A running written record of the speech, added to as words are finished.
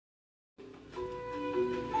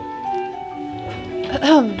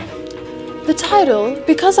The title,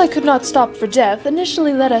 Because I Could Not Stop for Death,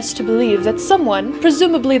 initially led us to believe that someone,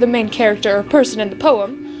 presumably the main character or person in the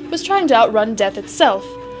poem, was trying to outrun death itself.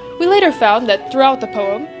 We later found that throughout the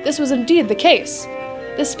poem, this was indeed the case.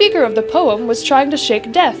 The speaker of the poem was trying to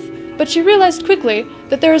shake death, but she realized quickly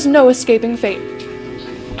that there is no escaping fate.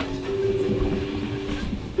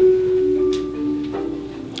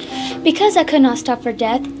 Because I could not stop for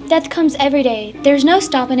death, death comes every day. There's no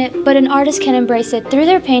stopping it, but an artist can embrace it through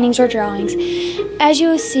their paintings or drawings. As you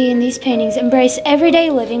will see in these paintings, embrace everyday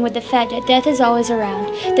living with the fact that death is always around.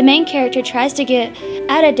 The main character tries to get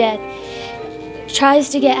out of death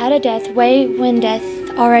way when death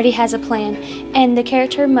already has a plan, and the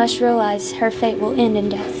character must realize her fate will end in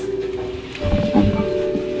death.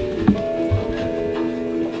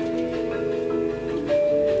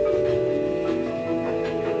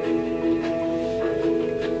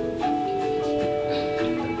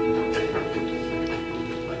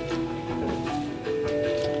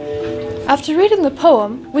 After reading the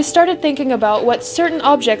poem, we started thinking about what certain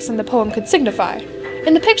objects in the poem could signify.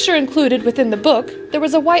 In the picture included within the book, there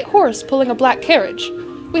was a white horse pulling a black carriage.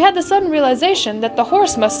 We had the sudden realization that the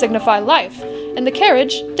horse must signify life, and the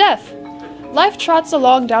carriage, death. Life trots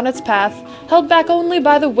along down its path, held back only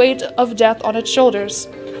by the weight of death on its shoulders.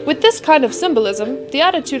 With this kind of symbolism, the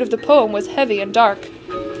attitude of the poem was heavy and dark.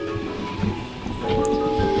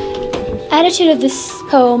 Attitude of this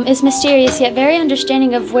poem is mysterious yet very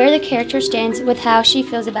understanding of where the character stands with how she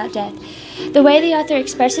feels about death. The way the author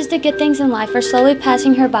expresses the good things in life are slowly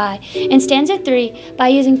passing her by. In stanza 3, by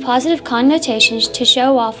using positive connotations to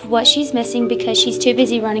show off what she's missing because she's too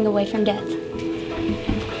busy running away from death.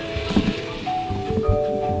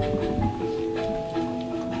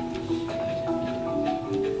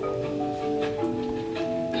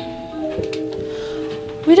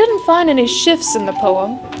 We didn't find any shifts in the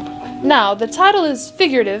poem. Now, the title is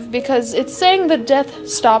figurative because it's saying that death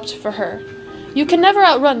stopped for her. You can never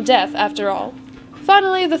outrun death, after all.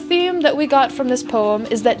 Finally, the theme that we got from this poem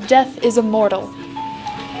is that death is immortal.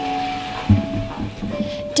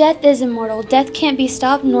 Death is immortal. Death can't be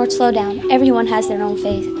stopped nor slowed down. Everyone has their own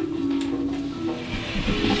fate.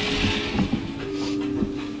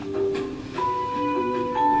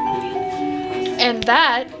 And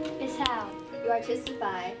that is how you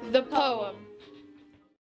artistify the poem.